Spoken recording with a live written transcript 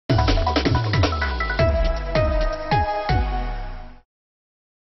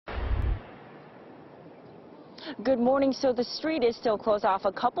Good morning. So the street is still closed off.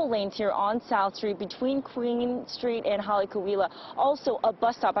 A couple lanes here on South Street between Queen Street and Halikuwila. Also a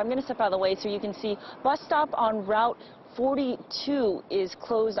bus stop. I'm going to step out of the way so you can see bus stop on Route 42 is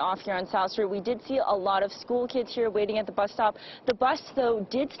closed off here on South Street. We did see a lot of school kids here waiting at the bus stop. The bus, though,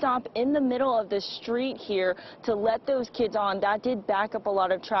 did stop in the middle of the street here to let those kids on. That did back up a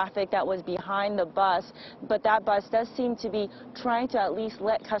lot of traffic that was behind the bus, but that bus does seem to be trying to at least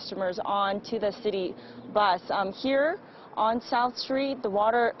let customers on to the city bus. Here on South Street, the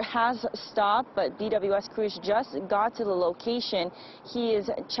water has stopped, but BWS crews just got to the location. He is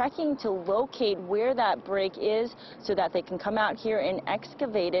checking to locate where that break is so that they can come out here and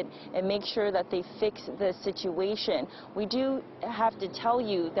excavate it and make sure that they fix the situation. We do have to tell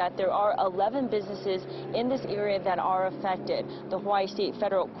you that there are 11 businesses in this area that are affected. The Hawaii State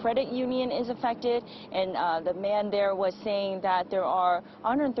Federal Credit Union is affected, and the man there was saying that there are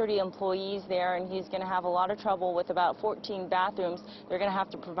 130 employees there, and he's going to have a lot of trouble with about 14 bathrooms. They're going to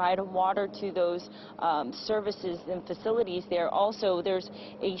have to provide water to those services and facilities there. Also, there's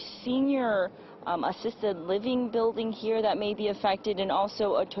a senior assisted living building here that may be affected, and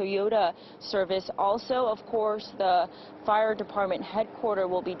also a Toyota service. Also, of course, the fire department headquarters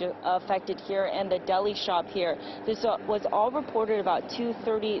will be affected here, and the deli shop here. This was all reported about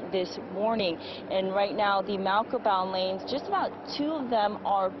 2:30 this morning, and right now the Malco bound lanes, just about 2 of them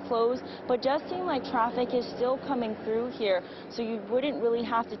are closed, but does seem like traffic is still coming through here, so you wouldn't really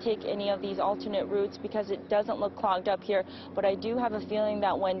have to take any of these alternate routes because it doesn't look clogged up here. But I do have a feeling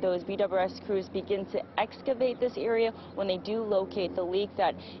that when those BWS crews begin to excavate this area, when they do locate the leak,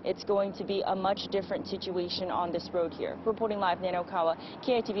 that it's going to be a much different situation on this road here. Reporting live, Nana Okawa,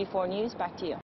 KITV4 News, back to you.